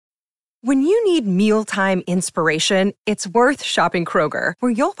When you need mealtime inspiration, it's worth shopping Kroger,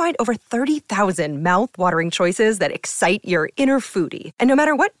 where you'll find over 30,000 mouth-watering choices that excite your inner foodie. And no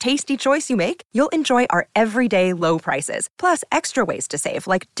matter what tasty choice you make, you'll enjoy our everyday low prices, plus extra ways to save,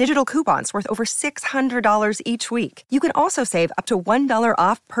 like digital coupons worth over $600 each week. You can also save up to $1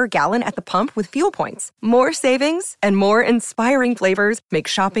 off per gallon at the pump with fuel points. More savings and more inspiring flavors make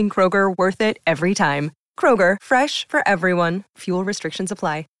shopping Kroger worth it every time. Kroger, fresh for everyone. Fuel restrictions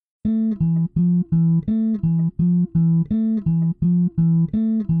apply.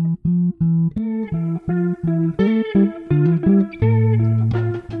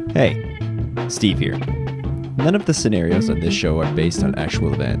 Hey, Steve here. None of the scenarios on this show are based on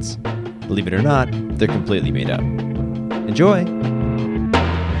actual events. Believe it or not, they're completely made up. Enjoy!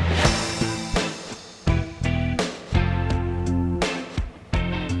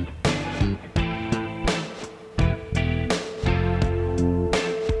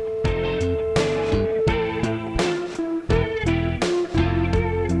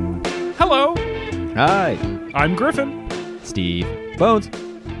 Hi. I'm Griffin. Steve. Bones.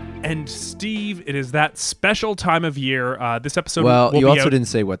 And Steve, it is that special time of year. This episode Well, will you be also out. didn't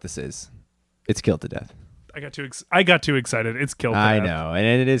say what this is. It's Killed to Death. I got too excited. It's Killed to Death. I know. And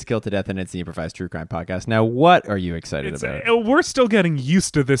it is Killed to Death, and it's the improvised true crime podcast. Now, what are you excited about? We're still getting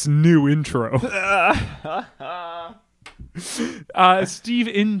used to this new intro. Steve,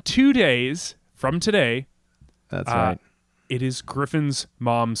 in 2 days from today, That's right. it is Griffin's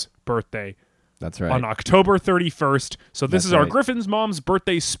mom's birthday. That's right. On October 31st. So this That's is our right. Griffin's mom's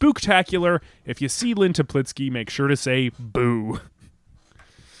birthday spooktacular. If you see Lynn Toplitsky, make sure to say boo.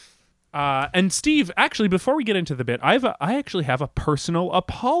 And Steve, actually, before we get into the bit, I actually have a personal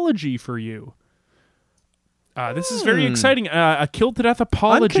apology for you. This is very exciting. A Killed to Death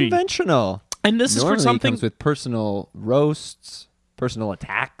apology. Unconventional. And this Normally is for something... it comes with personal roasts, personal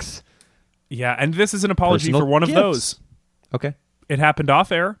attacks. Yeah, and this is an apology Personal for one gifts. of those. Okay. It happened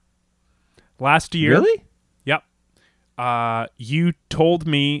off air last year. Really? Yep. You told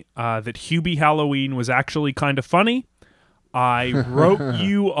me that Hubie Halloween was actually kind of funny. I wrote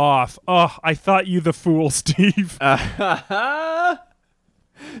you off. Oh, I thought you the fool, Steve.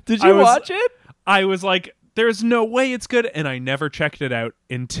 Did you watch it? I was like, there's no way it's good, and I never checked it out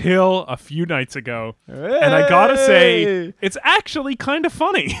until a few nights ago. Hey! And I gotta say, it's actually kind of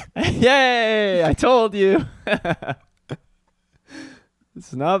funny. Yay! I told you.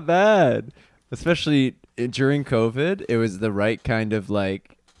 It's not bad. Especially during COVID, it was the right kind of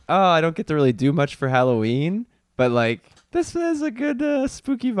like, oh, I don't get to really do much for Halloween, but like, this is a good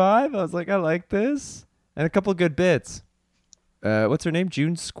spooky vibe. I was like, I like this. And a couple good bits. What's her name?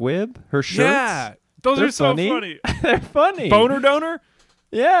 June Squibb? Her shirts? Yeah, those They're are so funny. They're funny. Boner donor?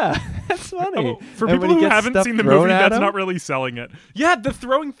 Yeah, that's funny. Oh, for And people when he who gets haven't stuff seen the thrown movie, at that's him? not really selling it. Yeah, the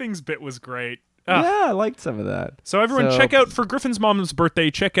throwing things bit was great. Ugh. Yeah, I liked some of that. So everyone check out, for Griffin's mom's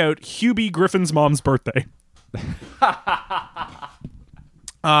birthday, check out Hubie Griffin's mom's birthday.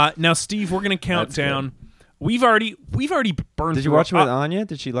 Now, Steve, we're going to count That's down. good. We've already burned Did you through watch it with Anya?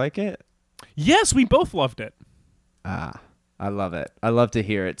 Did she like it? Yes, we both loved it. I love it. I love to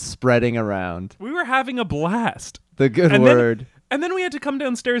hear it spreading around. We were having a blast. The good And word. And then we had to come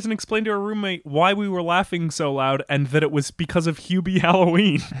downstairs and explain to our roommate why we were laughing so loud and that it was because of Hubie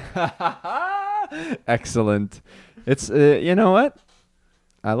Halloween. Excellent. It's, you know what?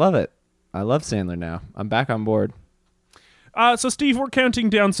 I love it. I love Sandler now. I'm back on board. So, Steve, we're counting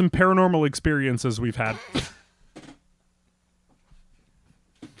down some paranormal experiences we've had.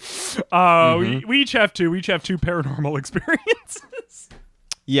 We each have two. We each have two paranormal experiences.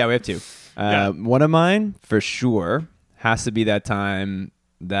 Yeah, we have two. One of mine, for sure, has to be that time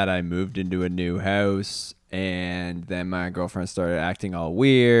that I moved into a new house and then my girlfriend started acting all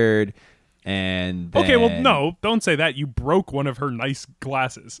weird. And then... Okay, well, no, don't say that. You broke one of her nice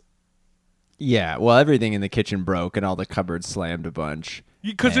glasses. Yeah, well, everything in the kitchen broke and all the cupboards slammed a bunch.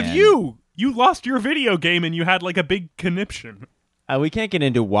 Because of you. You lost your video game and you had like a big conniption. We can't get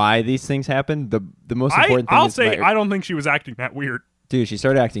into why these things happen. The most important thing I'll is... say I don't think she was acting that weird. Dude, she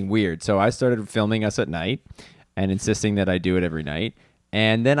started acting weird. So I started filming us at night and insisting that I do it every night.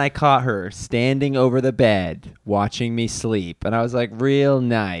 And then I caught her standing over the bed watching me sleep. And I was like, real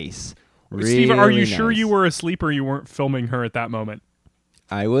nice. Steve, are you Really sure nice. you were asleep or you weren't filming her at that moment?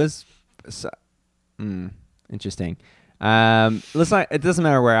 I was... interesting. It doesn't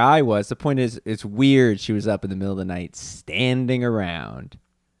matter where I was. The point is, it's weird she was up in the middle of the night standing around.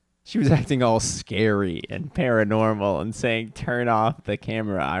 She was acting all scary and paranormal and saying, turn off the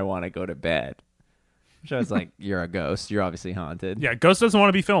camera. I want to go to bed. Which I was like, you're a ghost. You're obviously haunted. Yeah, Ghost doesn't want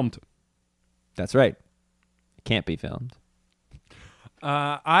to be filmed. That's right. It can't be filmed.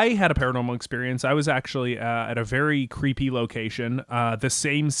 I had a paranormal experience. I was actually at a very creepy location, the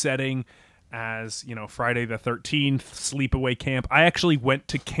same setting as, Friday the 13th, sleepaway camp. I actually went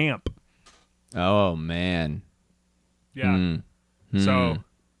to camp. Oh, man. Yeah. So,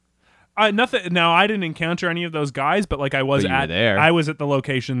 nothing. Now, I didn't encounter any of those guys, but I was there. I was at the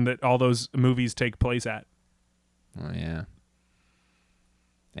location that all those movies take place at. Oh, yeah.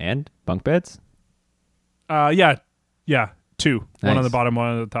 And bunk beds? Yeah. 2. Nice. One on the bottom, one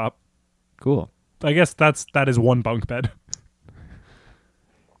on the top. Cool. I guess that is one bunk bed.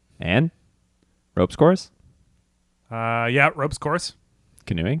 And ropes course? Yeah, ropes course.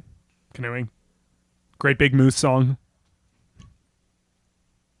 Canoeing? Great Big Moose song.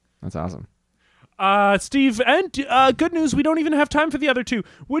 That's awesome. Steve, and good news, we don't even have time for the other 2.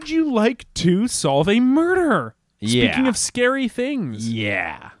 Would you like to solve a murder? Yeah. Speaking of scary things.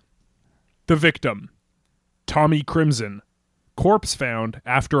 Yeah. The victim, Tommy Crimson. Corpse found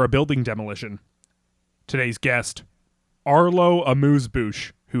after a building demolition. Today's guest, Arlo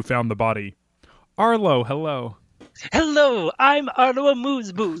Amuzebouche, who found the body. Arlo, hello. Hello, I'm Arlo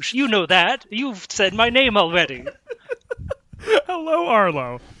Amuzebouche. You know that. You've said my name already. Hello,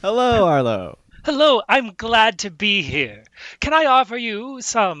 Arlo. Hello, Arlo. Hello, I'm glad to be here. Can I offer you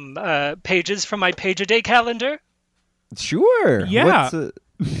some pages from my page-a-day calendar? Sure. Yeah.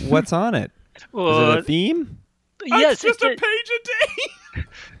 What's on it? Is it a theme? Yes, it's just a page a day.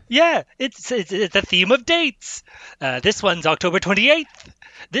 Yeah, it's a theme of dates. This one's October 28th.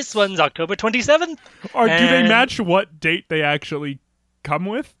 This one's October 27th. Or do they match what date they actually come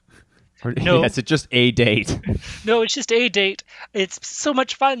with? No. Yes, it's just a date. No, it's just a date. It's so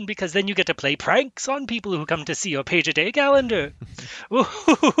much fun because then you get to play pranks on people who come to see your page-a-day calendar. Ooh,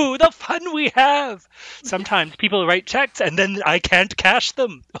 the fun we have. Sometimes people write checks and then I can't cash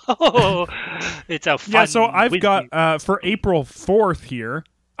them. Oh, it's a fun. Yeah, so I've got, for April 4th here,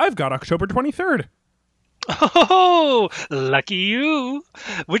 I've got October 23rd. Oh, lucky you.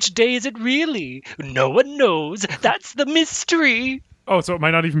 Which day is it really? No one knows. That's the mystery. Oh, so it might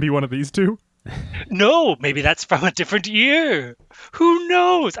not even be one of these 2? No, maybe that's from a different year. Who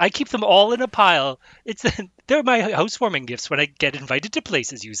knows? I keep them all in a pile. They're my housewarming gifts when I get invited to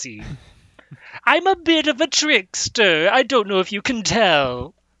places, you see. I'm a bit of a trickster. I don't know if you can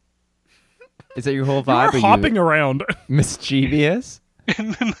tell. Is that your whole vibe? You're hopping around. Mischievous?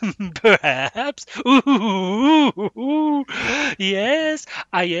 Perhaps. Ooh. Yes.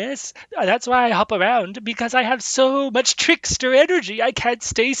 Yes. That's why I hop around, because I have so much trickster energy. I can't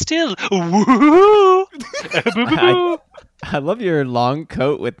stay still. Woo! I love your long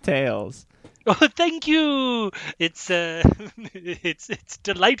coat with tails. Oh, thank you. It's it's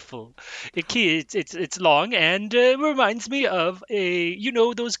delightful. It's long and reminds me of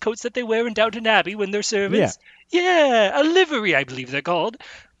those coats that they wear in Downton Abbey when they're servants. Yeah, a livery, I believe they're called.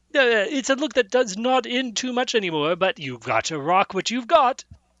 It's a look that does not in too much anymore, but you've got to rock what you've got.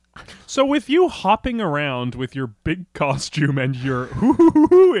 So with you hopping around with your big costume and your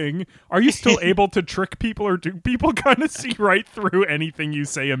hoo-hoo-hooing, are you still able to trick people, or do people kind of see right through anything you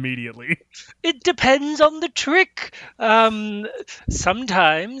say immediately? It depends on the trick.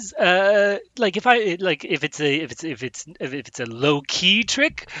 Sometimes, if it's a low key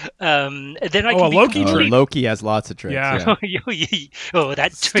trick, then I can a be low key completely- trick. Loki has lots of tricks. Yeah. Oh,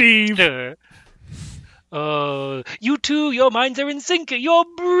 that Steve. trickster. Oh, you two, your minds are in sync. You're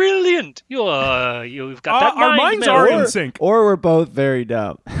brilliant. You've got that our mind minds meld. are in sync. Or we're both very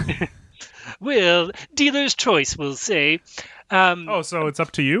dumb. Well, dealer's choice, we'll say. So it's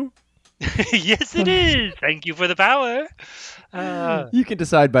up to you? Yes, it is. Thank you for the power. You can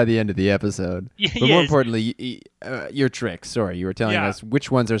decide by the end of the episode. But more yes. importantly, your tricks. Sorry, you were telling us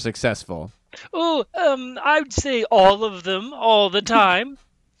which ones are successful. Oh, I'd say all of them, all the time.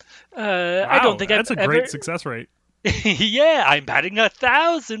 Wow, I don't think that's I've a great ever... success rate. Yeah, I'm batting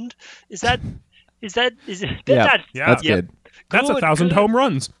 1,000. Is that? Yeah, Yeah. that's good. That's Good, 1,000 good. home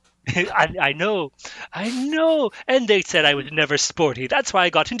runs. I know. And they said I was never sporty. That's why I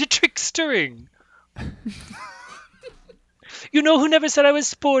got into trickstering. You know who never said I was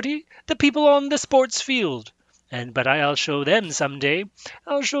sporty? The people on the sports field. But I'll show them someday.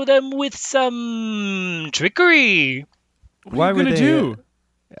 I'll show them with some trickery. What are you going to do?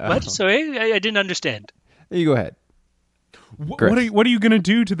 What? Sorry, I didn't understand. You go ahead. What are you going to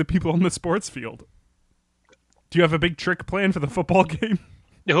do to the people on the sports field? Do you have a big trick plan for the football game?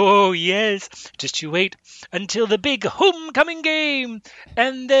 Oh, yes. Just you wait until the big homecoming game.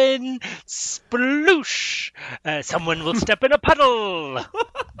 And then, sploosh, someone will step in a puddle.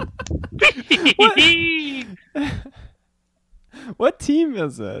 What team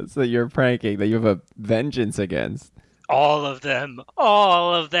is this that you're pranking, that you have a vengeance against? All of them.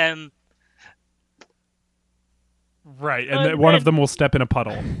 All of them. Right, and then one of them will step in a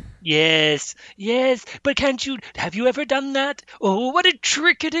puddle. Yes, yes, but have you ever done that? Oh, what a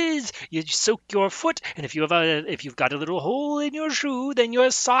trick it is! You soak your foot, and if you've got a little hole in your shoe, then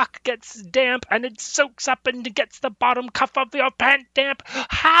your sock gets damp, and it soaks up and gets the bottom cuff of your pant damp.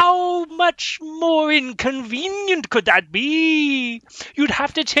 How much more inconvenient could that be? You'd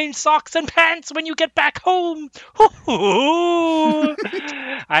have to change socks and pants when you get back home.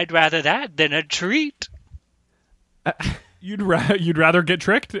 I'd rather that than a treat. You'd rather get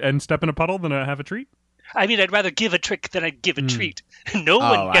tricked and step in a puddle than have a treat? I mean, I'd rather give a trick than I'd give a treat. No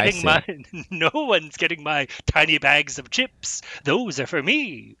one's getting my tiny bags of chips. Those are for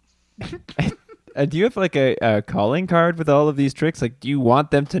me. Do you have like a calling card with all of these tricks? Like, do you want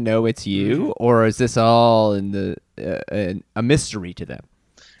them to know it's you, or is this all in a mystery to them?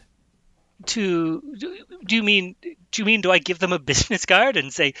 Do you mean do I give them a business card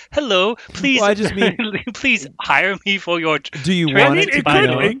and say, hello, please? Well, I just mean, please hire me for your. Do you want it to be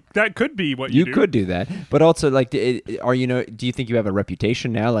known? That could be what you do. You could do that, but also like, do you think you have a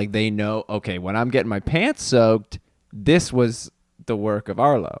reputation now? Like they know, okay, when I'm getting my pants soaked, this was the work of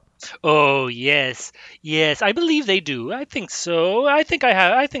Arlo. Oh yes, I believe they do. I think so. I think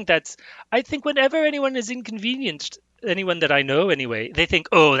whenever anyone is inconvenienced. Anyone that I know, anyway, they think,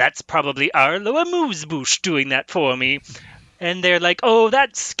 oh, that's probably Arlo Amuse-Bouche doing that for me. And they're like, oh,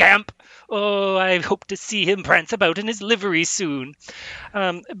 that scamp. Oh, I hope to see him prance about in his livery soon.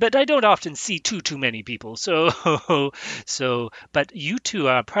 But I don't often see too many people. But you two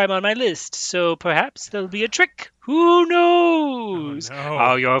are prime on my list. So perhaps there'll be a trick. Who knows? Oh, no.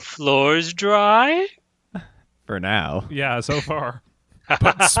 Are your floors dry? For now. Yeah, so far.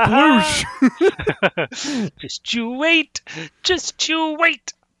 But sploosh! Just you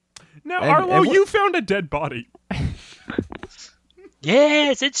wait. Now, Arlo, you found a dead body.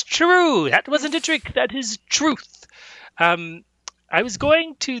 Yes, it's true. That wasn't a trick. That is truth. I was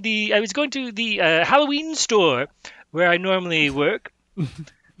going to the Halloween store where I normally work.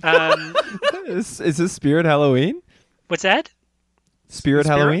 Is this Spirit Halloween? What's that? Spirit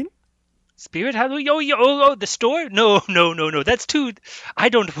Halloween? Spirit Halloween? Oh, the store? No. That's too. I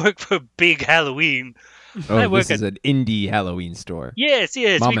don't work for Big Halloween. Oh, this is an indie Halloween store. Yes.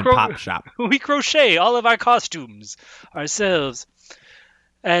 Mom and pop shop. We crochet all of our costumes ourselves,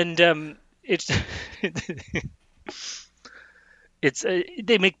 and it's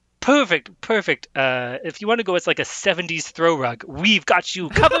they make perfect. If you want to go, it's like a 70s throw rug. We've got you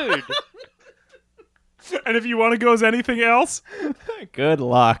covered. And if you want to go as anything else, good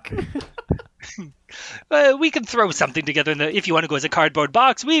luck. We can throw something together. If you want to go as a cardboard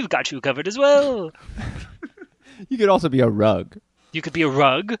box, we've got you covered as well. You could also be a rug. You could be a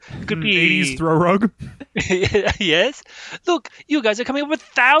rug. You could be 80s throw rug. Yes. Look, you guys are coming up with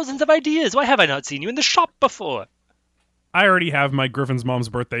thousands of ideas. Why have I not seen you in the shop before? I already have my Griffin's mom's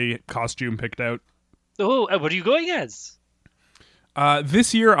birthday costume picked out. Oh, what are you going as?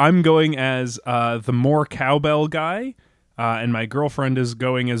 This year, I'm going as the more cowbell guy, and my girlfriend is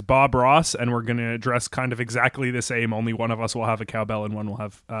going as Bob Ross, and we're going to dress kind of exactly the same, only one of us will have a cowbell and one will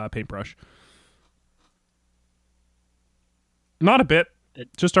have a paintbrush. Not a bit,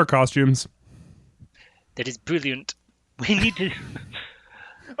 just our costumes. That is brilliant. We need to...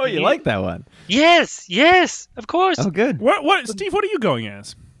 Oh, you like that one? Yes, of course. Oh, good. What, Steve, what are you going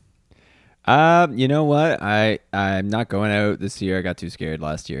as? You know what? I'm not going out this year. I got too scared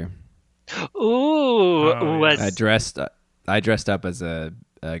last year. Ooh, I dressed up as a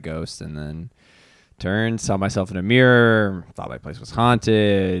ghost and then saw myself in a mirror, thought my place was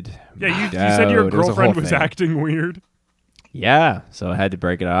haunted. Yeah, you said your girlfriend was acting weird. Yeah, so I had to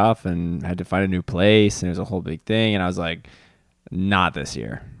break it off and had to find a new place, and it was a whole big thing, and I was like, not this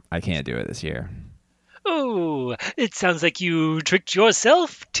year. I can't do it this year. Oh, it sounds like you tricked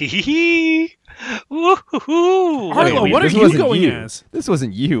yourself. Tee-hee. Woo-hoo-hoo. Arlo, what are you going as? This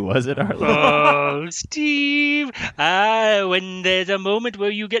wasn't you, was it, Arlo? Oh, Steve. When there's a moment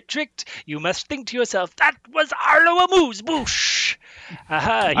where you get tricked, you must think to yourself, that was Arlo Amuse-Bouche.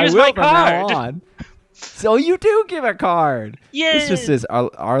 Here's my card. Now on. So you do give a card. Yes. This just says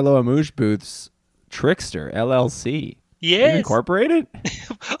Arlo Amuse-Bouche's Trickster, LLC. Yes. You incorporated?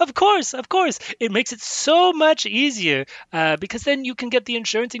 Of course. It makes it so much easier because then you can get the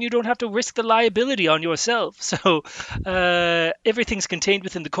insurance and you don't have to risk the liability on yourself. So everything's contained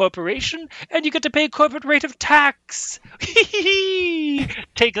within the corporation and you get to pay a corporate rate of tax.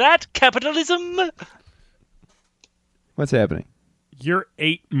 Take that, capitalism. What's happening? You're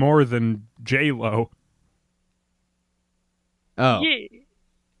 8 more than J-Lo. Oh. Yeah.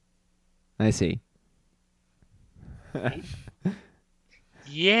 I see.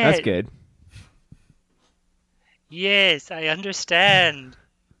 Yes. That's good. Yes, I understand.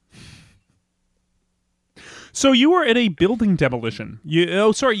 So you were at a building demolition. You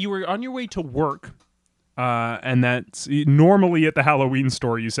were on your way to work. And that's normally at the Halloween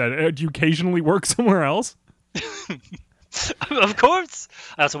store, you said. Do you occasionally work somewhere else? Of course.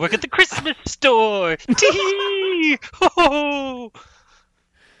 I also work at the Christmas store. Tee! Ho!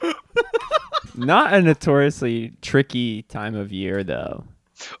 Not a notoriously tricky time of year, though.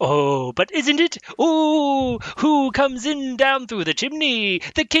 Oh, but isn't it? Oh, who comes in down through the chimney?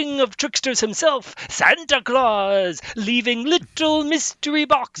 The king of tricksters himself, Santa Claus, leaving little mystery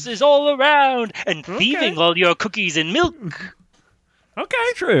boxes all around and thieving all your cookies and milk. Okay.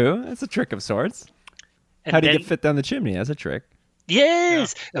 It's true. It's a trick of sorts. And How do you then- get fit down the chimney? That's a trick.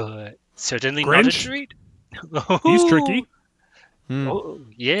 Yes, certainly not a Grinch? treat. He's tricky. Oh,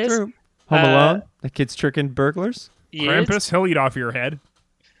 yes. True. Home Alone. The kid's tricking burglars. Yes. Krampus, he'll eat off your head.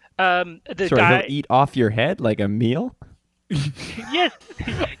 The Sorry, guy. he'll eat off your head like a meal? Yes,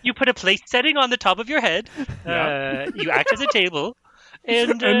 you put a place setting on the top of your head. You act as a table,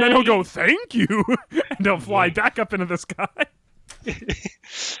 and then he'll go, thank you, and he'll fly back up into the sky.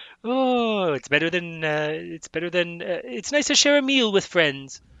 Oh, it's better than. It's nice to share a meal with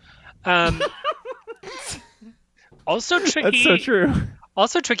friends. Also tricky. That's so true.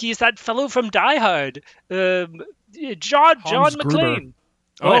 Also tricky is that fellow from Die Hard, John Hans Gruber. McClane.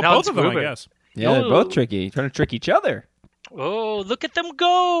 Oh, and both Hans of them, I Gruber. guess. Yeah, they're Oh. both tricky. Trying to trick each other. Oh, look at them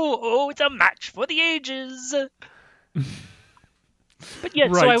go! Oh, it's a match for the ages. But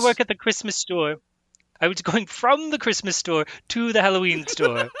yeah, so I Right. work at the Christmas store. I was going from the Christmas store to the Halloween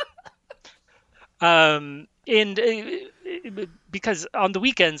store. Because on the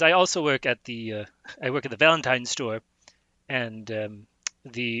weekends I also work at the Valentine's store and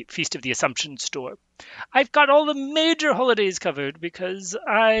the Feast of the Assumption store. I've got all the major holidays covered because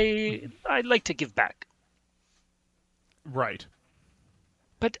I like to give back. Right.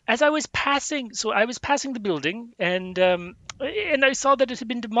 But as I was passing the building, and I saw that it had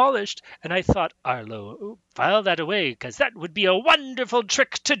been demolished, and I thought, Arlo, file that away, because that would be a wonderful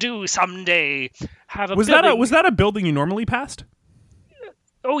trick to do someday. Was that a building you normally passed?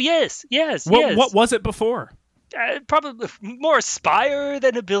 Oh yes, yes, What, yes. what was it before? Probably more a spire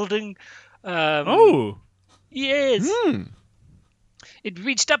than a building. Yes. It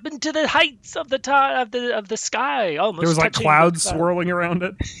reached up into the heights of the sky, almost. There was like touching clouds the sky. swirling around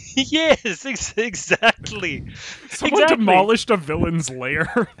it. Yes, exactly. Someone Exactly. demolished a villain's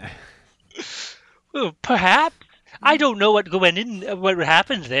lair. Well, perhaps. I don't know what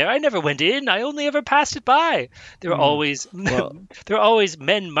happened there. I never went in. I only ever passed it by. There are always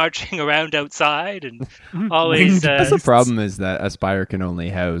men marching around outside, and always. That's the problem, is that a spire can only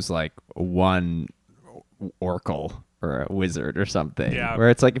house like one oracle or a wizard or something. Yeah. Where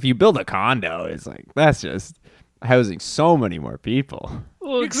it's like if you build a condo, it's like that's just housing so many more people.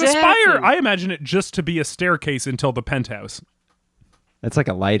 Well, Because the spire, I imagine it just to be a staircase until the penthouse. It's like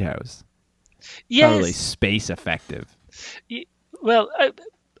a lighthouse. yes. Not really space effective. Well,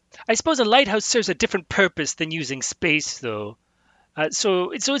 I suppose a lighthouse serves a different purpose than using space, though.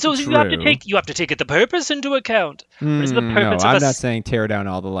 So you have to take the purpose into account. Whereas the No, purpose I'm of not saying tear down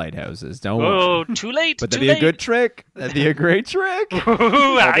all the lighthouses. Don't Oh, worry. too late. But too that'd be late. a good trick. That'd be a great trick. Ooh,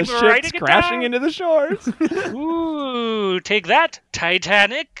 All I'm the writing ships it crashing down. into the shores. Ooh, take that,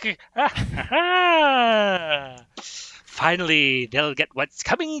 Titanic. Finally, they'll get what's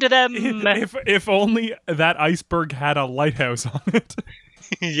coming to them. If only that iceberg had a lighthouse on it.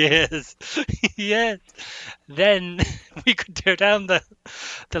 Yes, yes. Then we could tear down the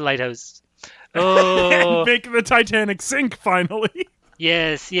lighthouse. Oh, And make the Titanic sink, finally.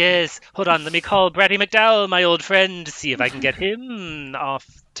 yes, yes. Hold on, let me call Bratty McDowell, my old friend, to see if I can get him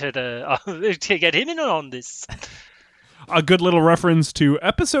to get him in on this. A good little reference to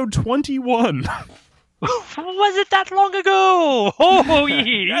episode 21. Was it that long ago? Oh,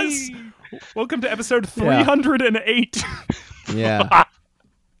 Yes. Welcome to episode 308. Yeah.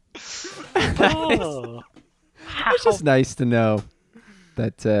 Oh. It's just nice to know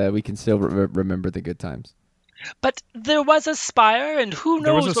that we can still remember the good times. But there was a spire, and who knows?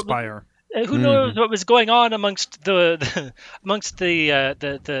 There was a what spire. Who knows what was going on amongst the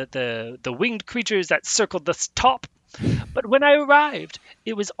winged creatures that circled the top? But when I arrived,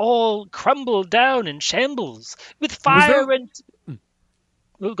 it was all crumbled down in shambles with fire and.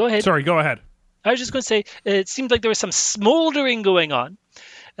 Oh, go ahead. Sorry, go ahead. I was just going to say it seemed like there was some smoldering going on,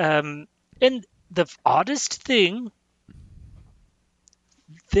 and the oddest thing.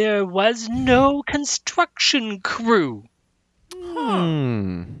 There was no construction crew.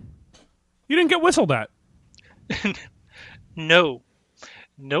 You didn't get whistled at. No.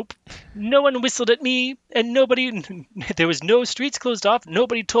 Nope. No one whistled at me, and there was no streets closed off.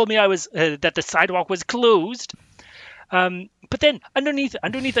 Nobody told me that the sidewalk was closed. But then underneath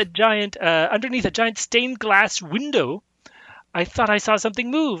a giant stained glass window, I thought I saw something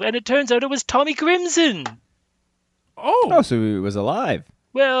move, and it turns out it was Tommy Crimson. Oh, so he was alive.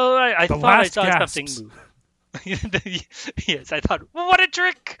 Well, I thought I saw gasps. something move. Yes, I thought, what a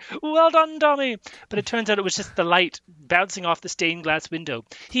trick! Well done, Tommy. But it turns out it was just the light bouncing off the stained glass window.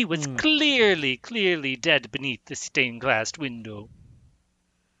 He was clearly dead beneath the stained glass window.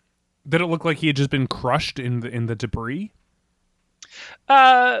 Did it look like he had just been crushed in the debris?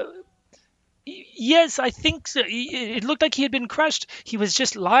 Yes, I think so. It looked like he had been crushed. He was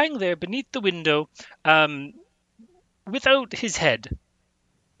just lying there beneath the window, without his head.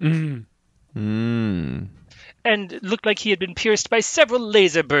 And it looked like he had been pierced by several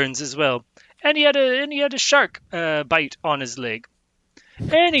laser burns as well. And he had a shark bite on his leg.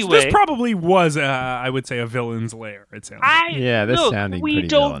 Anyway, So this probably was, I would say, a villain's lair. It sounds. Sounding we pretty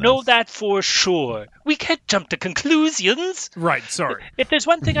don't know villainous. that for sure. We can't jump to conclusions. Right. Sorry. If there's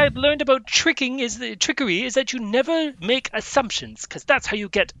one thing I've learned about trickery is that you never make assumptions, because that's how you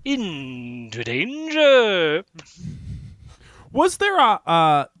get into danger. Was there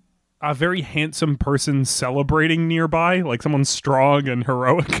a very handsome person celebrating nearby, like someone strong and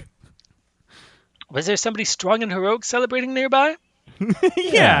heroic? Was there somebody strong and heroic celebrating nearby?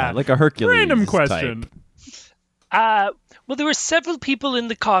 Yeah, like a Hercules Random type. question. Well, there were several people in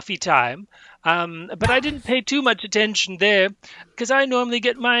the coffee time, but I didn't pay too much attention there, because I normally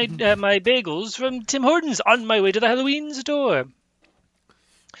get my bagels from Tim Hortons on my way to the Halloween store.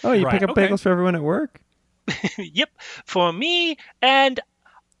 Oh, you Right, pick up okay. bagels for everyone at work? Yep, for me and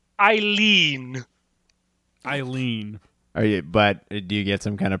Eileen. But do you get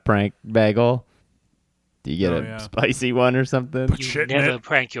some kind of prank bagel? Do you get a spicy one or something? Put You shit in never it.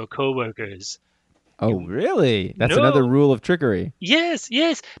 prank your coworkers. Oh, really? That's No. another rule of trickery. Yes,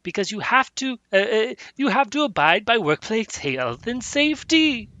 because you have to abide by workplace health and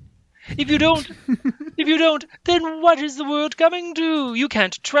safety. If you don't, then what is the world coming to? You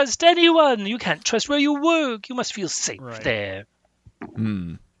can't trust anyone. You can't trust where you work. You must feel safe Right. there.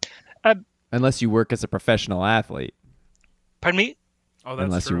 Unless you work as a professional athlete. Pardon me? Oh, that's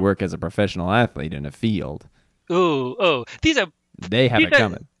Unless true. you work as a professional athlete in a field. Oh, these are They have it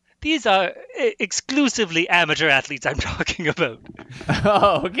coming. These are exclusively amateur athletes I'm talking about.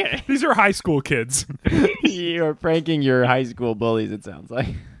 Oh, okay. These are high school kids. You're pranking your high school bullies, it sounds like.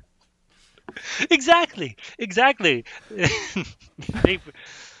 Exactly. Exactly.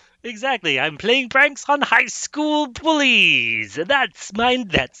 I'm playing pranks on high school bullies. That's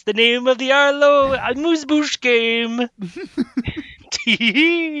the name of the Arlo Amuse-Bouche game.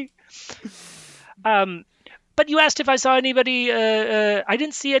 But you asked if I saw anybody. I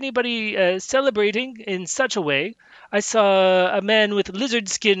didn't see anybody celebrating in such a way. I saw a man with lizard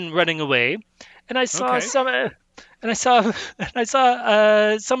skin running away, and I saw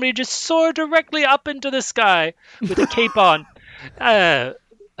somebody just soar directly up into the sky with a cape on, a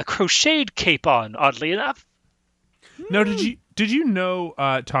crocheted cape on. Oddly enough. No, did you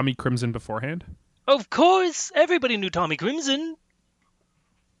know Tommy Crimson beforehand? Of course, everybody knew Tommy Crimson.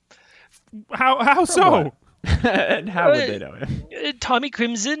 How so? And how would they know him? Tommy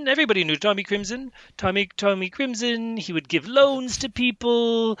Crimson, everybody knew Tommy Crimson. Tommy Crimson, he would give loans to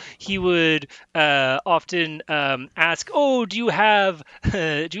people. He would often ask, "Oh, do you have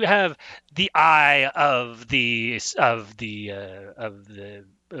the eye of the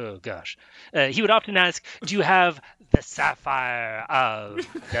oh gosh." He would often ask, "Do you have the sapphire of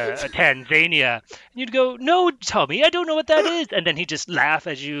Tanzania?" And you'd go, "No, Tommy, I don't know what that is." And then he'd just laugh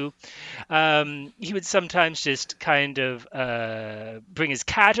at you. He would sometimes just kind of bring his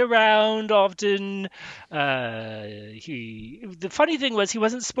cat around often. The funny thing was he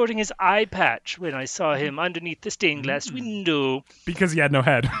wasn't sporting his eye patch when I saw him underneath the stained glass window. Because he had no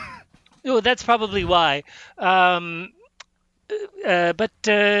head. Oh, that's probably why.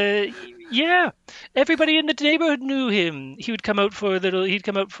 Yeah, everybody in the neighborhood knew him. He would come out for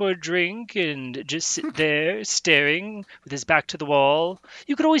a drink and just sit there staring with his back to the wall.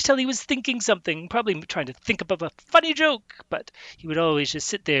 You could always tell he was thinking something, probably trying to think up of a funny joke, but he would always just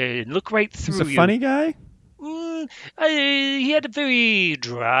sit there and look right through He's a you. funny guy? He had a very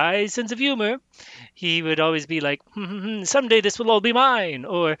dry sense of humor. He would always be like, "Someday this will all be mine,"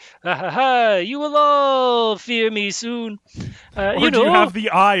 or "Ha ha ha, you will all fear me soon." Or do you have the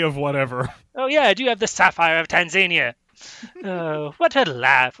eye of whatever? Oh yeah, do you have the sapphire of Tanzania? What a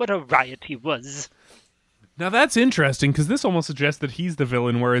laugh, what a riot he was. Now that's interesting, because this almost suggests that he's the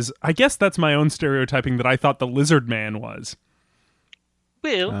villain, whereas I guess that's my own stereotyping that I thought the Lizard Man was.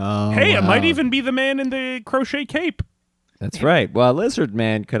 Well, It might even be the man in the crochet cape. That's right. Well, Lizard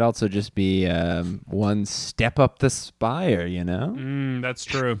Man could also just be one step up the spire, you know? That's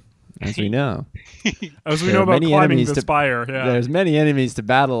true. As we know. As we There know are about many climbing enemies the spire. Yeah. There's many enemies to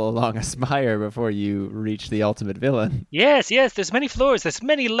battle along a spire before you reach the ultimate villain. yes, there's many floors, there's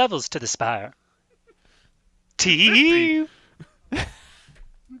many levels to the spire. T.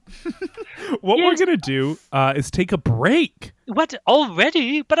 What we're going to do is take a break. What,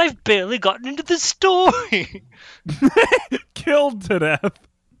 already? But I've barely gotten into the story. Killed to death.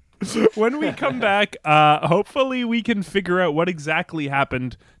 When we come back, hopefully we can figure out what exactly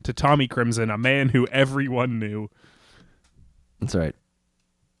happened to Tommy Crimson, a man who everyone knew. That's right.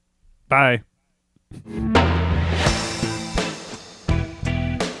 Bye.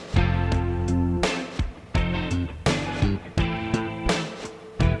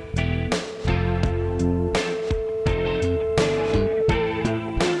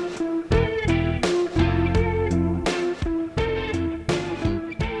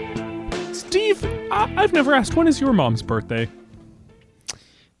 Steve, I've never asked, when is your mom's birthday?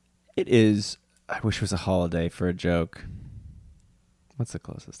 It is. I wish it was a holiday for a joke. What's the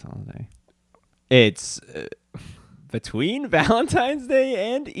closest holiday? It's between Valentine's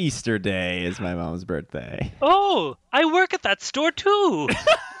Day and Easter Day is my mom's birthday. Oh, I work at that store too.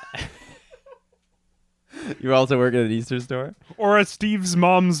 You also work at an Easter store? Or at Steve's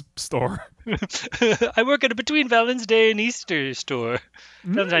mom's store? I work at a between Valentine's Day and Easter store.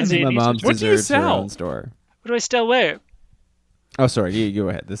 Valentine's Day My and Easter mom's store. What do you deserves her sell? own store. What do I still wear? Oh, sorry. You go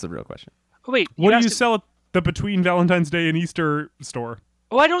ahead. This is a real question. Oh, wait. What do you asked- sell at the between Valentine's Day and Easter store?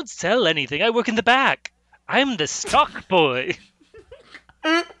 Oh, I don't sell anything. I work in the back. I'm the stock boy.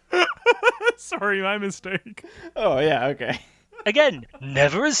 Sorry, my mistake. Oh, yeah. Okay. Again,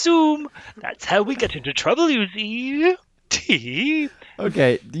 never assume. That's how we get into trouble, you see. T.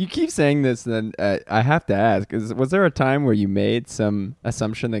 Okay. You keep saying this, then I have to ask: was there a time where you made some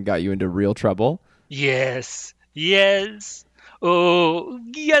assumption that got you into real trouble? Yes. Oh,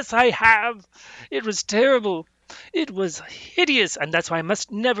 yes, I have. It was terrible. It was hideous, and that's why I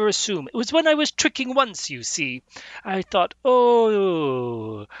must never assume. It was when I was tricking once, you see. I thought,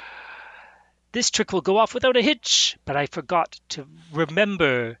 oh, this trick will go off without a hitch, but I forgot to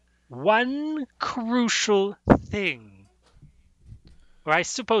remember one crucial thing. Or I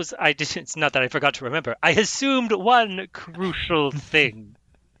suppose I didn't. It's not that I forgot to remember. I assumed one crucial thing.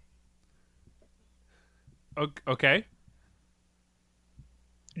 Okay.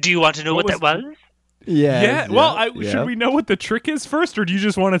 Do you want to know what that was? Yeah. Well, should we know what the trick is first, or do you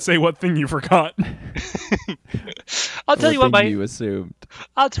just want to say what thing you forgot? I'll tell you what you assumed.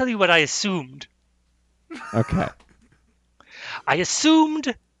 I'll tell you what I assumed. Okay. I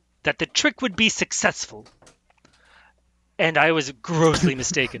assumed that the trick would be successful. And I was grossly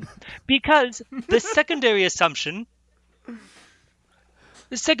mistaken. Because the secondary assumption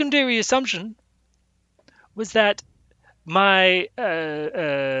was that my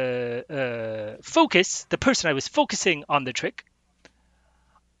focus, the person I was focusing on the trick,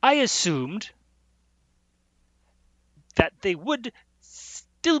 I assumed that they would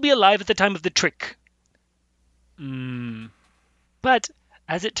still be alive at the time of the trick. But,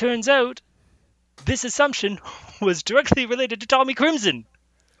 as it turns out, this assumption was directly related to Tommy Crimson.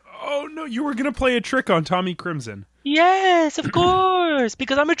 Oh, no, you were going to play a trick on Tommy Crimson. Yes, of course,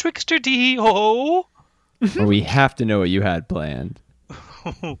 because I'm a trickster, tee-ho. Well, we have to know what you had planned.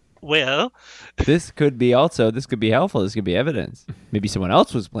 Well, This could be helpful. This could be evidence. Maybe someone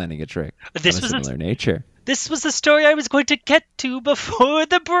else was planning a trick This of a was a- similar nature. this was the story I was going to get to before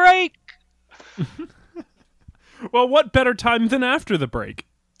the break. Well, what better time than after the break?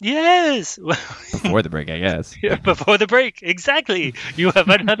 Yes. Before the break, I guess. Yeah, before the break. Exactly. You have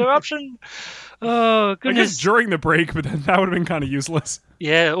another option. Oh, I goodness. guess during the break, but then that would have been kind of useless.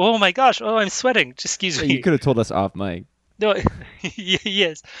 Yeah. Oh, my gosh. Oh, I'm sweating. Just excuse me. You could have told us off mic. No,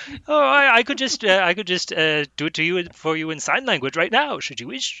 yes. Oh, I could just do it to you for you in sign language right now, should you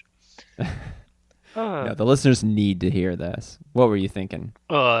wish. No, the listeners need to hear this. What were you thinking?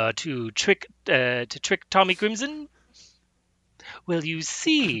 To trick Tommy Crimson. Well, you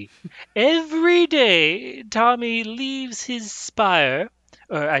see, every day Tommy leaves his spire,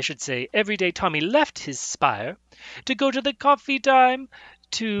 or I should say, every day Tommy left his spire to go to the coffee time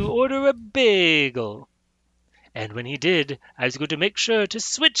to order a bagel. And when he did, I was going to make sure to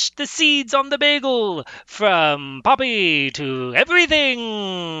switch the seeds on the bagel from Poppy to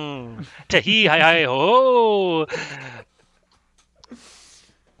everything. To he hi hi ho.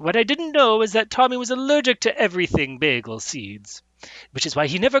 What I didn't know is that Tommy was allergic to everything bagel seeds, which is why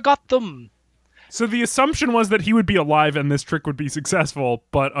he never got them. So the assumption was that he would be alive and this trick would be successful,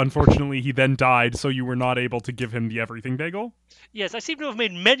 but unfortunately he then died, so you were not able to give him the everything bagel? Yes, I seem to have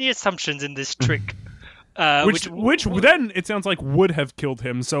made many assumptions in this trick. Which then, it sounds like, would have killed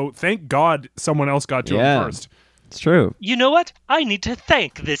him, so thank God someone else got to him first. It's true. You know what? I need to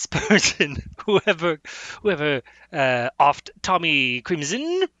thank this person, whoever offed Tommy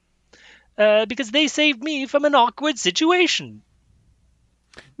Crimson, because they saved me from an awkward situation.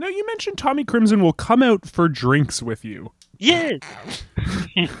 Now, you mentioned Tommy Crimson will come out for drinks with you. Yes.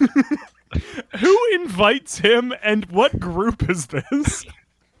 Who invites him, and what group is this?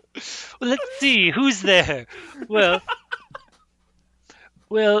 Well, let's see who's there. Well,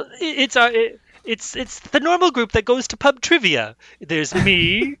 it's the normal group that goes to pub trivia. There's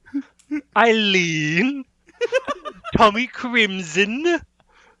me, Eileen, Tommy Crimson,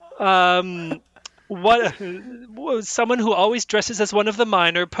 someone who always dresses as one of the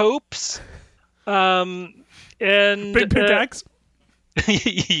minor popes, and Big Pickaxe.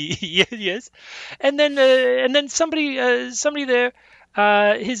 Yes, and then somebody there.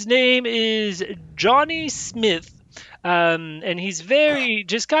 His name is Johnny Smith. And he's very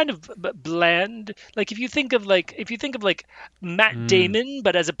just kind of bland. Like if you think of Matt Damon,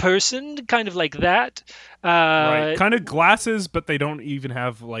 but as a person, kind of like that. Right. Kind of glasses, but they don't even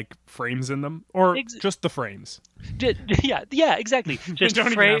have like frames in them, or just the frames. Yeah, exactly. Just they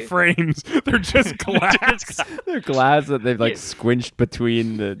don't even have frames. They're just glass. They're glass that they've squinched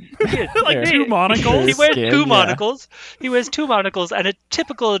between the like two monocles. He wears two monocles. He wears two monocles and a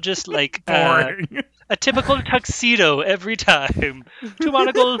typical just like boring. A typical tuxedo every time. Two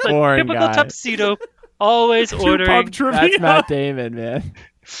monocles, a typical guy. Tuxedo. Always ordering. That's Matt Damon, man.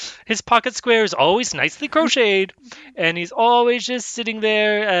 His pocket square is always nicely crocheted, and he's always just sitting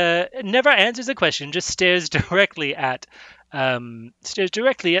there, never answers a question, just stares directly at Tommy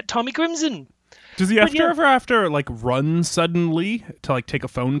Crimson. Does he ever have to like run suddenly to like take a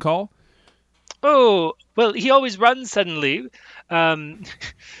phone call? Oh, well, he always runs suddenly.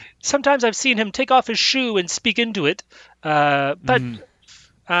 Sometimes I've seen him take off his shoe and speak into it. But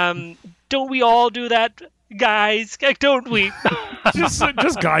don't we all do that, guys? Don't we? just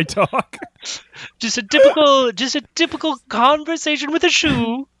guy talk. Just a typical conversation with a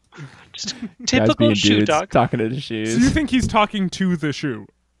shoe. Just typical shoe talk. Talking to the shoes. So you think he's talking to the shoe?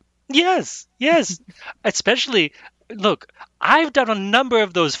 Yes. Especially, look, I've done a number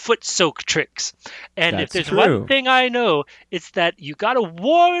of those foot soak tricks. And if there's one thing I know, it's that you got to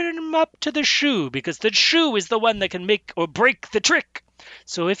warm up to the shoe, because the shoe is the one that can make or break the trick.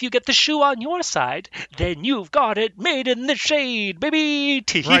 So if you get the shoe on your side, then you've got it made in the shade, baby.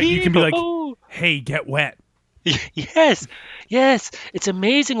 Right, you can be like, hey, get wet. Yes. It's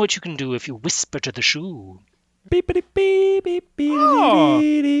amazing what you can do if you whisper to the shoe. We're getting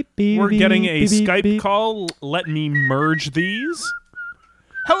a Skype call. Let me merge these.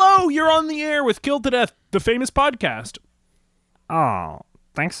 Hello, you're on the air with Killed to Death, the famous podcast. Oh,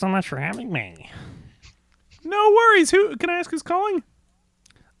 thanks so much for having me. No worries. Who can I ask who's calling?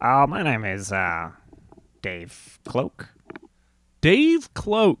 My name is Dave Cloak. Dave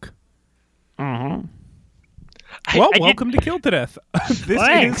Cloak. Mm-hmm. Welcome to Killed to Death. This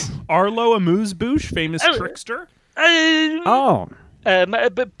is Arlo Amuse-Bouche, famous trickster. Yes,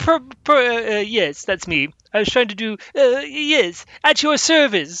 that's me. I was trying to do, yes, at your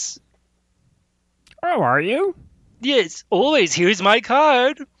service. Oh, are you? Yes, always. Here's my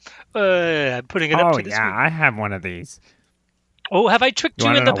card. I'm putting it up to the screen. I have one of these. Oh, have I tricked you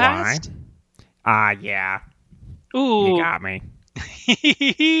in the past? Yeah. Ooh. You got me.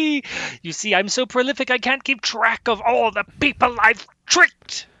 You see, I'm so prolific I can't keep track of all the people I've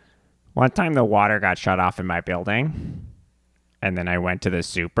tricked. One time the water got shut off in my building, and then I went to the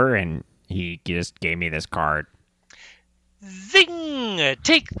super, and he just gave me this card. Zing!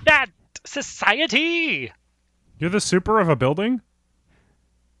 Take that, society! You're the super of a building?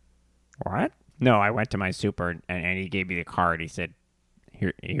 What? No, I went to my super, and he gave me the card. He said,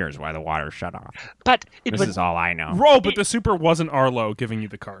 Here's why the water shut off. But this is all I know. But the super wasn't Arlo giving you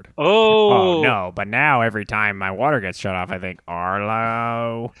the card. Oh, no. But now every time my water gets shut off, I think,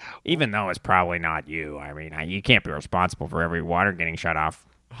 Arlo. Even though it's probably not you. I mean, you can't be responsible for every water getting shut off.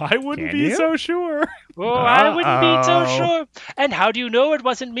 I wouldn't be so sure. Oh, I wouldn't be so sure. And how do you know it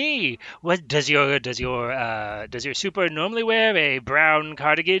wasn't me? What does your super normally wear a brown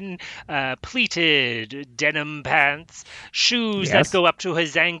cardigan, pleated denim pants, shoes that go up to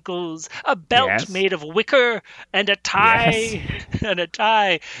his ankles, a belt made of wicker, and a tie,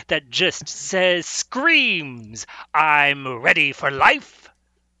 that just screams, "I'm ready for life."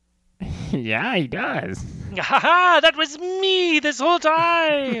 Yeah, he does. Ha! That was me this whole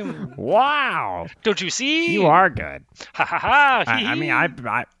time. Wow. Don't you see? You are good. Ha ha ha! I mean,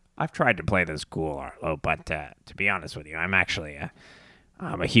 I've tried to play this cool, Arlo, but to be honest with you, I'm actually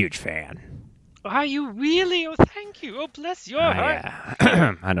I'm a huge fan. Are you really? Oh, thank you. Oh, bless your heart.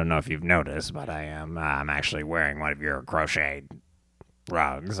 I don't know if you've noticed, but I'm actually wearing one of your crocheted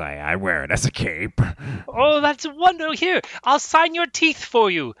rugs. I wear it as a cape. Oh, that's wonderful. Here, I'll sign your teeth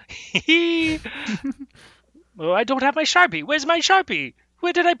for you. Oh, I don't have my Sharpie. Where's my Sharpie?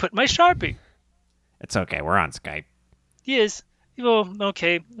 Where did I put my Sharpie? It's okay. We're on Skype. Yes. Oh,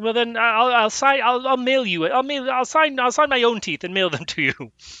 okay. Well, then I'll sign. I'll mail you it. I'll sign my own teeth and mail them to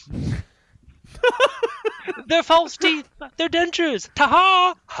you. They're false teeth. They're dentures.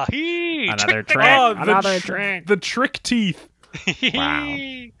 Ta-ha! Ha-hee! Another trick. Oh, Another trick. The trick teeth. Wow.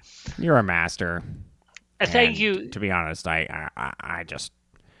 You're a master. Thank And you. To be honest, I'm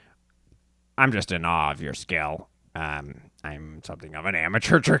just in awe of your skill. I'm something of an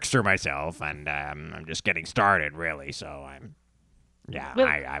amateur trickster myself, and I'm just getting started, really. So I have a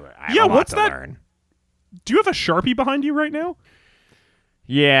lot what's to that? learn. Do you have a Sharpie behind you right now?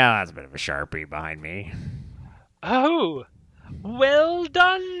 Yeah, that's a bit of a Sharpie behind me. Oh, well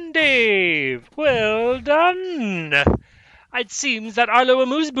done, Dave. Well done. It seems that Arlo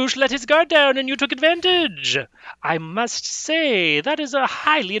Amuse-Bouche let his guard down and you took advantage. I must say, that is a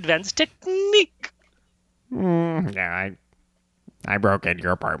highly advanced technique. Yeah, I broke into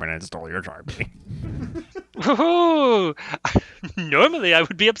your apartment and stole your Sharpie. Oh, normally I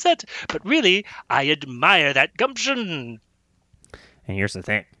would be upset, but really, I admire that gumption. And here's the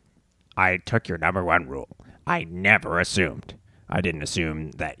thing. I took your number one rule. I never assumed. I didn't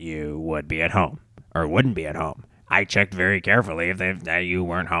assume that you would be at home or wouldn't be at home. I checked very carefully that you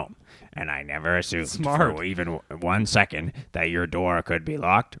weren't home. And I never assumed for even 1 second that your door could be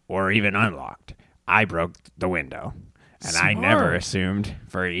locked or even unlocked. I broke the window. And I never assumed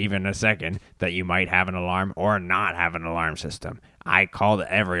for even a second that you might have an alarm or not have an alarm system. I called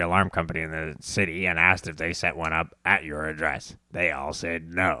every alarm company in the city and asked if they set one up at your address. They all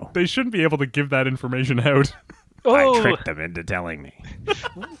said no. They shouldn't be able to give that information out. Oh, I tricked them into telling me.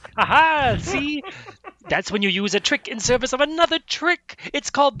 aha, see? That's when you use a trick in service of another trick.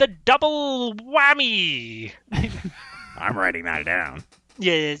 It's called the double whammy. I'm writing that down.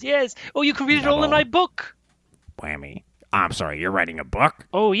 Yes. Oh, you can read it all in my book. Whammy. I'm sorry, you're writing a book?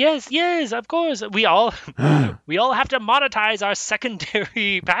 Oh, yes, of course. We all have to monetize our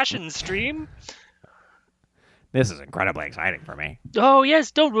secondary passion stream. This is incredibly exciting for me. Oh,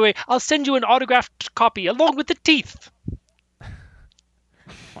 yes, don't worry. I'll send you an autographed copy along with the teeth.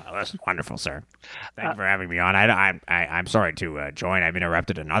 Well, that's wonderful, sir. Thank you for having me on. I'm sorry to join. I've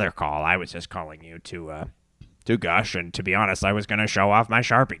interrupted another call. I was just calling you to gush, and to be honest, I was going to show off my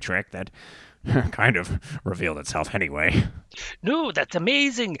Sharpie trick that kind of revealed itself anyway. No, that's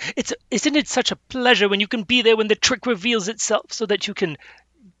amazing. Isn't it such a pleasure when you can be there when the trick reveals itself so that you can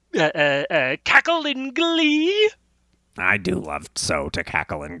cackle in glee? I do love so to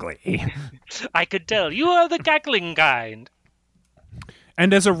cackle in glee. I could tell. You are the cackling kind.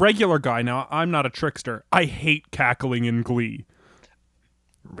 And as a regular guy, now, I'm not a trickster. I hate cackling in glee.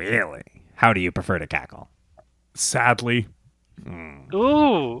 Really? How do you prefer to cackle? Sadly.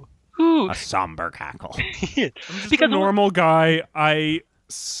 Ooh. A somber cackle. Because a normal guy, I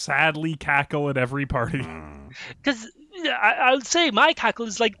sadly cackle at every party. Because I'll say my cackle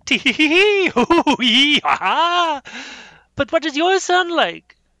is like tee hoo hee ha. But what does yours sound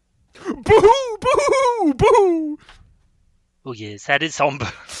like? Boo! Boo! Boo! Oh yes, that is somber.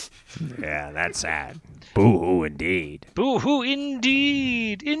 Yeah, that's sad. Boo-hoo indeed. Boo-hoo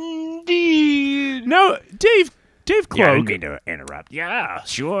indeed. No, Dave Cloak, Yeah, I didn't mean to interrupt. Yeah,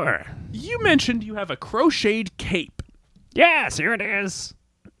 sure. you mentioned you have a crocheted cape. Yes, here it is.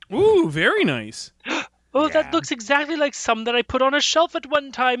 Ooh, very nice. Oh, Yeah. that looks exactly like some that I put on a shelf at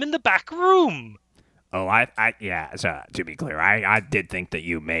one time in the back room. Oh, yeah, so to be clear, I did think that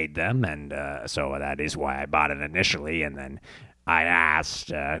you made them, and so that is why I bought it initially, and then I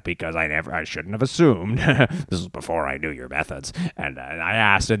asked, because I shouldn't have assumed, this was before I knew your methods, and I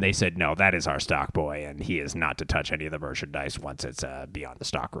asked, and they said, no, that is our stock boy, and he is not to touch any of the merchandise once it's beyond the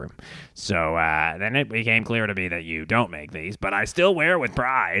stock room. So then it became clear to me that you don't make these, but I still wear it with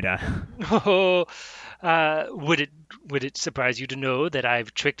pride. Oh, would it surprise you to know that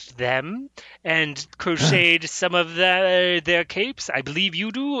I've tricked them and crocheted some of their capes? I believe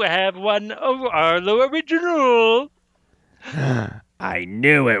you do have one of Arlo original. I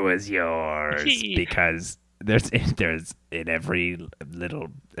knew it was yours because there's in every little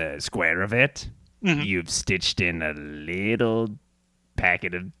square of it, you've stitched in a little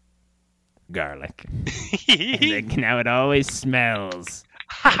packet of garlic. Now it always smells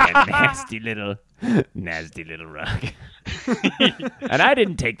like a nasty little rug. And I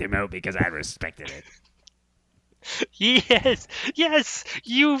didn't take them out because I respected it. Yes,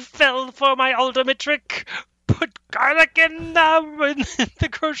 you fell for my ultimate trick. Put garlic in the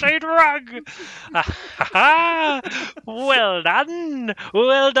crocheted rug. Well done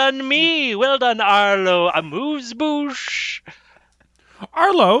me. Well done, Arlo Amuse-Bouche.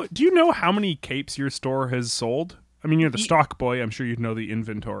 Arlo, do you know how many capes your store has sold? I mean, you're the stock boy. I'm sure you'd know the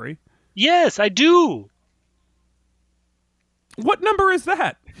inventory. Yes, I do. What number is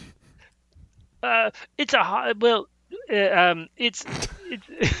that? It's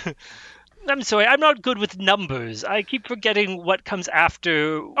I'm sorry, I'm not good with numbers. I keep forgetting what comes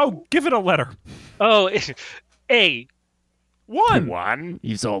after. Oh, give it a letter. Oh, A. 1. 1?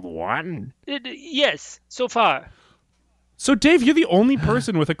 You sold 1? Yes, so far. So, Dave, you're the only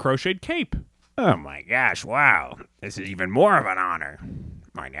person with a crocheted cape. Oh my gosh, wow. This is even more of an honor.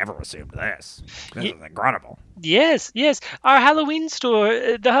 I never assumed this. This is incredible. Yes. Our Halloween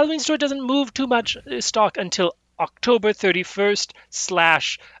store, the Halloween store doesn't move too much stock until October 31st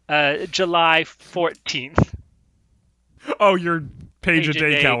 / July 14th. Oh, your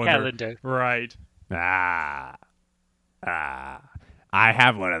page-a-day calendar. Right. I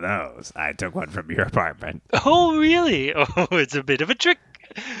have one of those. I took one from your apartment. Oh, really? Oh, it's a bit of a trick.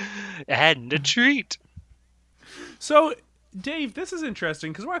 And a treat. So, Dave, this is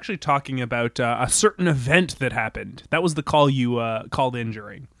interesting because we're actually talking about a certain event that happened. That was the call you called in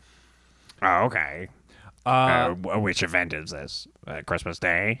during. Oh, okay. Which event is this? Christmas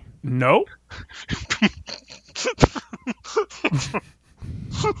Day? No.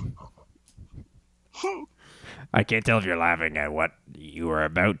 I can't tell if you're laughing at what you were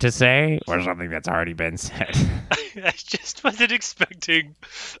about to say or something that's already been said. I just wasn't expecting.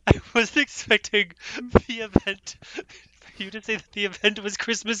 I wasn't expecting the event. For you to say that the event was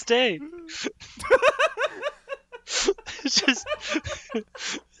Christmas Day. It's just.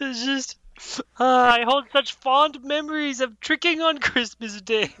 I hold such fond memories of tricking on Christmas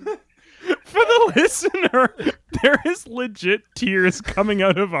Day. For the listener, there is legit tears coming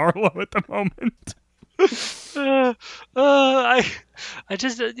out of Arlo at the moment. I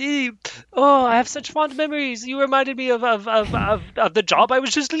have such fond memories. You reminded me of the job I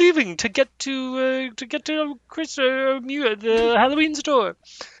was just leaving to get to the Halloween store.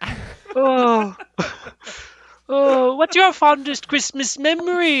 Oh, what's your fondest Christmas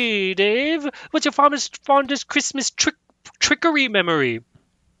memory, Dave? What's your fondest Christmas trickery memory?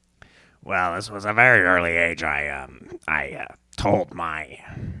 Well, this was a very early age. I told my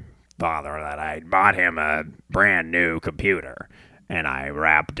father that I bought him a brand new computer, and I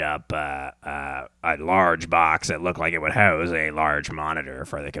wrapped up a large box that looked like it would house a large monitor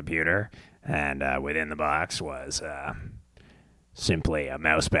for the computer, and within the box was simply a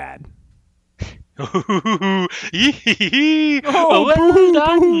mouse pad. Well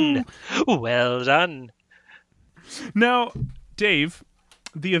done. Well done. Now, Dave,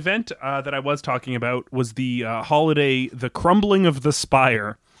 the event that I was talking about was the holiday, The Crumbling of the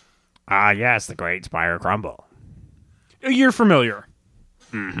Spire. Yes, the Great Spire Crumble. You're familiar.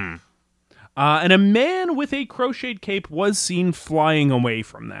 Mm-hmm. And a man with a crocheted cape was seen flying away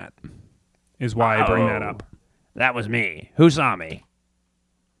from that, is why I bring that up. That was me. Who saw me?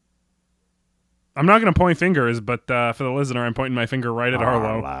 I'm not going to point fingers, but for the listener, I'm pointing my finger right at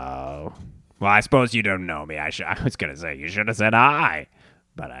Arlo. Arlo. Well, I suppose you don't know me. I was going to say, you should have said hi.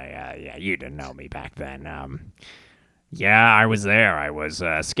 But you didn't know me back then. Yeah, I was there. I was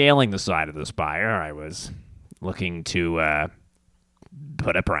scaling the side of the spire. I was looking to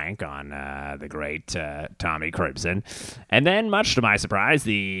put a prank on the great Tommy Crimson. And then, much to my surprise,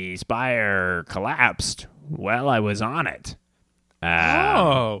 the spire collapsed while I was on it.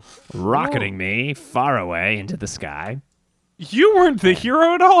 Rocketing me far away into the sky. You weren't the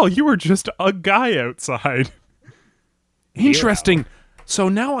hero at all. You were just a guy outside. Interesting. So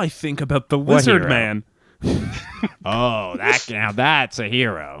now I think about the Lizard Man. Oh, that's a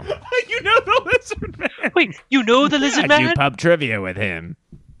hero. You know the Lizard Man. Wait, you know the Lizard Man? I do pub trivia with him.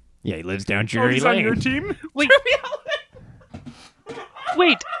 Yeah, he lives down Drury he's Lane. on your team? Wait.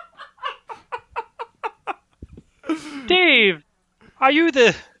 Wait. Dave, are you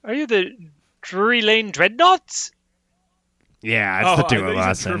the Drury Lane Dreadnoughts? Yeah, it's the two of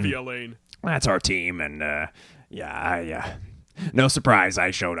us. Trivia Lane. That's our team, and No surprise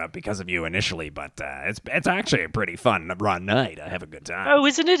I showed up because of you initially, but it's actually a pretty fun run night. I have a good time. Oh,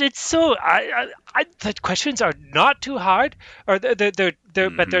 isn't it? It's so. The questions are not too hard, or but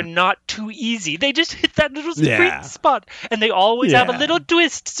they're not too easy. They just hit that little sweet spot, and they always have a little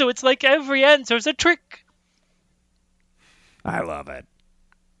twist. So it's like every answer's a trick. I love it.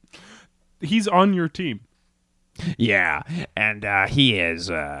 He's on your team. Yeah, and he's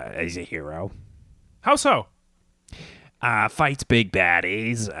a hero. How so? Fights big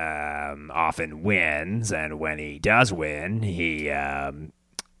baddies, often wins, and when he does win, he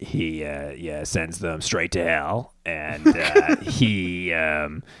sends them straight to hell, and he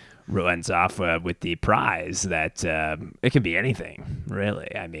runs off with the prize that it can be anything,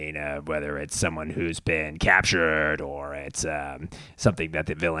 really. I mean, whether it's someone who's been captured or it's something that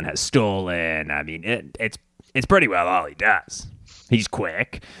the villain has stolen. I mean, it's pretty well all he does. He's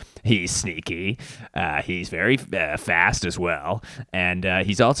quick. He's sneaky. He's very fast as well. And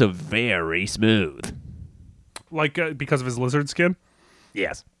he's also very smooth. Like because of his lizard skin?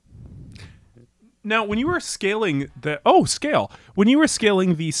 Yes. Now, when you were scaling when you were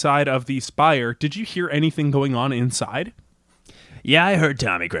scaling the side of the spire, did you hear anything going on inside? Yeah, I heard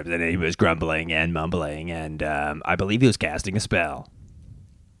Tommy Crimson. He was grumbling and mumbling, and I believe he was casting a spell.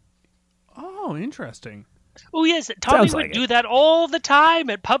 Oh, interesting. Oh, yes, Tommy Sounds would like do it. that all the time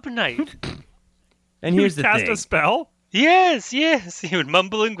at pub night. And here's the Cast thing. a spell? Yes. He would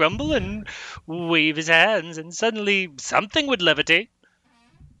mumble and grumble and wave his hands, and suddenly something would levitate.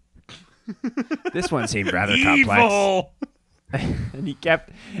 This one seemed rather complex. Evil! And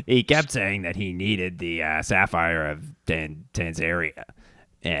he kept saying that he needed the sapphire of Tanzaria.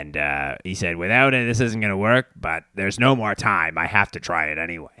 And he said, without it, this isn't going to work, but there's no more time. I have to try it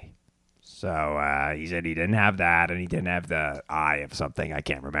anyway. So he said he didn't have that, and he didn't have the eye of something. I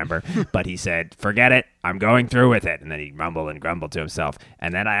can't remember. But he said, forget it. I'm going through with it. And then he mumbled and grumbled to himself.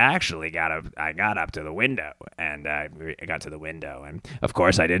 And then I actually got up to the window, and I got to the window. And, of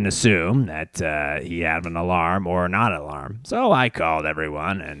course, I didn't assume that he had an alarm or not an alarm. So I called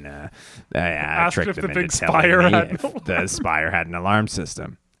everyone, and I Asked tricked if them the big into spire telling me had if an alarm. the spire had an alarm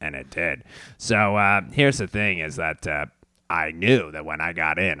system. And it did. So here's the thing is that I knew that when I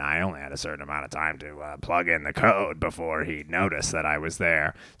got in, I only had a certain amount of time to plug in the code before he'd notice that I was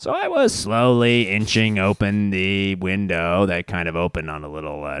there. So I was slowly inching open the window that kind of opened on a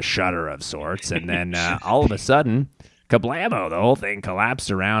little shutter of sorts. And then all of a sudden, kablamo, the whole thing collapsed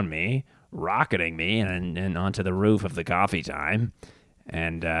around me, rocketing me and onto the roof of the coffee time.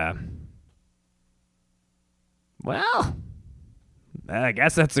 And, well, I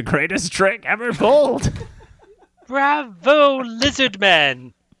guess that's the greatest trick ever pulled. Bravo, Lizard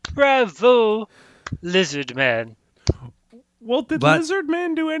Man! Bravo, Lizard Man! Well, did But- Lizard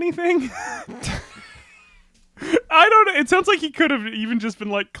Man do anything? I don't know. It sounds like he could have even just been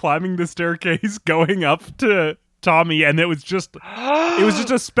like climbing the staircase, going up to Tommy, and it was just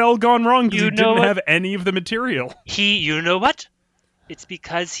a spell gone wrong because You he know didn't what? have any of the material. You know what? It's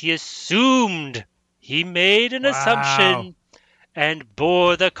because he assumed. He made an assumption and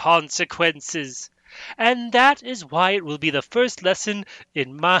bore the consequences. And that is why it will be the first lesson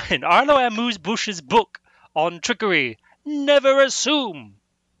in Arlo Amuse-Bouche's book on trickery. Never assume.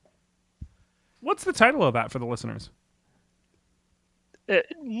 What's the title of that for the listeners?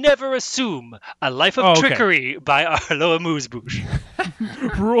 Never assume. A Life of Oh, okay. Trickery by Arlo Amuse-Bouche.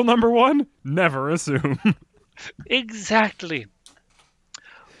 Rule number 1, never assume. Exactly.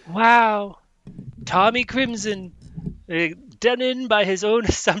 Wow. Tommy Crimson, done in by his own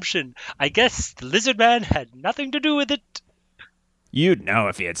assumption. I guess the Lizard Man had nothing to do with it. You'd know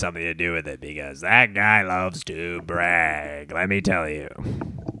if he had something to do with it because that guy loves to brag, let me tell you.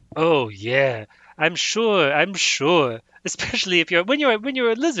 Oh yeah, I'm sure. Especially if when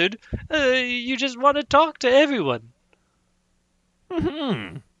you're a lizard, you just want to talk to everyone.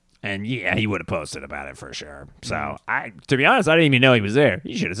 And yeah, he would have posted about it for sure. So, to be honest, I didn't even know he was there.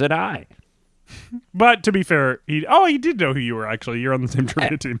 He should have said hi. But to be fair, he did know who you were, actually. You're on the same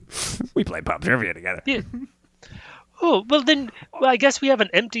trivia team. We play pub trivia together. Yeah. Oh well, then I guess we have an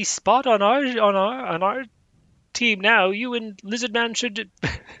empty spot on our team now. You and Lizard Man should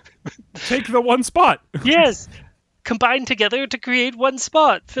Take the one spot. yes combine together to create one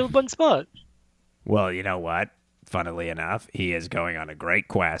spot, fill one spot. Well, you know what? Funnily enough, he is going on a great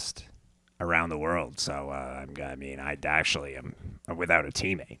quest around the world. So, I actually am without a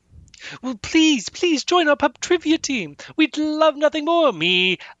teammate. Well, please join our pub trivia team. We'd love nothing more.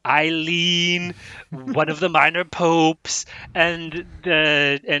 Me, Eileen, one of the minor popes, and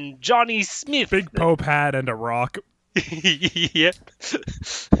Johnny Smith. Big Pope hat and a rock. Yep.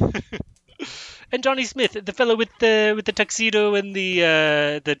 And Johnny Smith, the fellow with the tuxedo and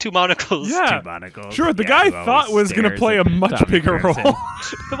the two monocles. Yeah, Two monocles. sure. The Yeah, guy who thought always was going to stares play a at much Tommy bigger Crimson. role.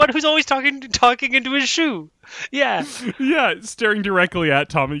 The one who's always talking into his shoe. Yeah. Yeah, staring directly at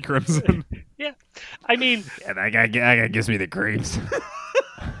Tommy Crimson. Yeah. I mean, Yeah, that guy gives me the creeps.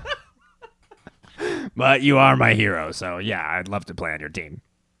 But you are my hero, so yeah, I'd love to play on your team.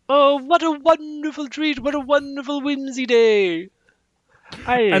 oh, what a wonderful treat. What a wonderful whimsy day.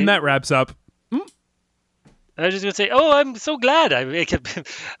 And that wraps up. I was just going to say, oh, I'm so glad.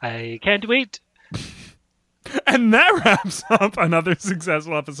 I can't wait. And that wraps up another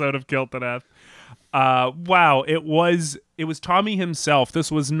successful episode of Killed to Death. Wow, it was Tommy himself.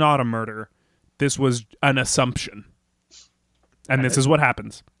 This was not a murder. This was an assumption. And this is what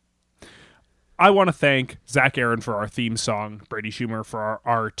happens. I want to thank Zach Aaron for our theme song, Brady Schumer for our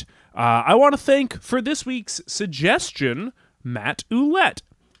art. I want to thank, for this week's suggestion, Matt Ouellette.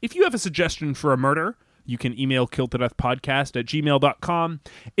 If you have a suggestion for a murder, you can email killedtodeathpodcast@gmail.com.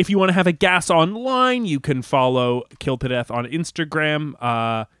 If you want to have a gas online, you can follow Killed to Death on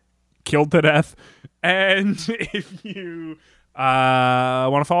Instagram, Killed to Death. And if you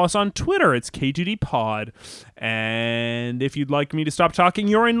want to follow us on Twitter, it's K2DPod. And if you'd like me to stop talking,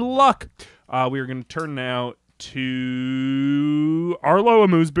 you're in luck. We are going to turn now to Arlo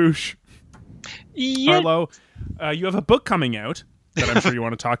Amuse-Bouche. Yeah. Arlo, you have a book coming out that I'm sure you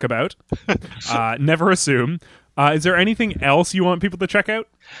want to talk about. Never assume. Is there anything else you want people to check out?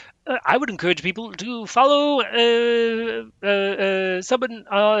 I would encourage people to follow someone,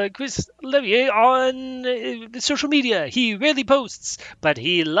 Chris Leveille, on social media. He rarely posts, but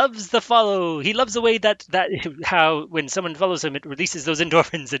he loves the follow. He loves the way that how when someone follows him, it releases those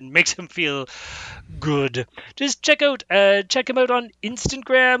endorphins and makes him feel good. Just check him out on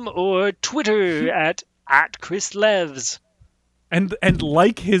Instagram or Twitter at Chris Levs. And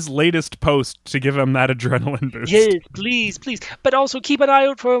like his latest post to give him that adrenaline boost. Yes, please. But also keep an eye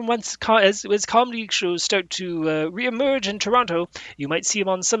out for him once as comedy shows start to re-emerge in Toronto. You might see him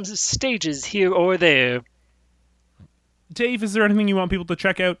on some stages here or there. Dave, is there anything you want people to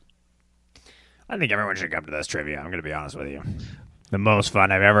check out? I think everyone should come to this trivia. I'm going to be honest with you. The most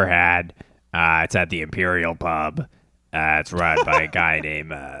fun I've ever had. It's at the Imperial Pub. It's run by a guy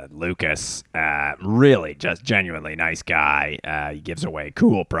named Lucas. Really, just genuinely nice guy. He gives away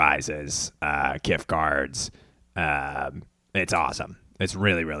cool prizes, gift cards. It's awesome. It's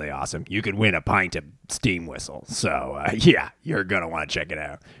really, really awesome. You could win a pint of steam whistle. So, yeah, you're going to want to check it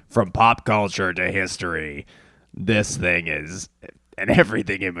out. From pop culture to history, this thing is, and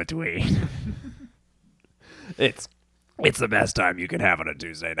everything in between. It's the best time you can have on a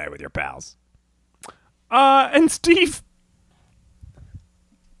Tuesday night with your pals. And Steve.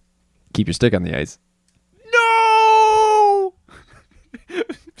 Keep your stick on the ice. No!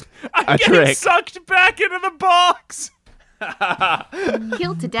 I'm getting trick. sucked back into the box.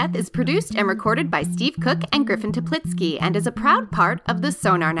 Killed to Death is produced and recorded by Steve Cook and Griffin Toplitsky and is a proud part of the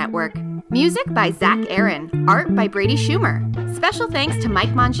Sonar Network. Music by Zach Aaron. Art by Brady Schumer. Special thanks to Mike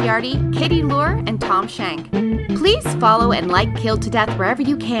Mongiardi, Katie Lure, and Tom Shank. Please follow and like Killed to Death wherever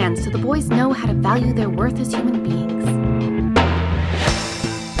you can so the boys know how to value their worth as human beings.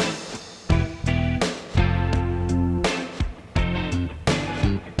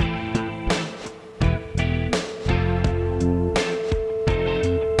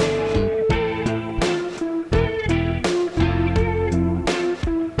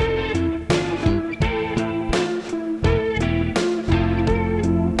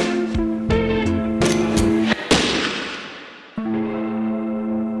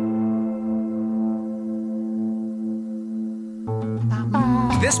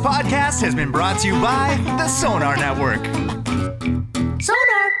 This podcast has been brought to you by the Sonar Network.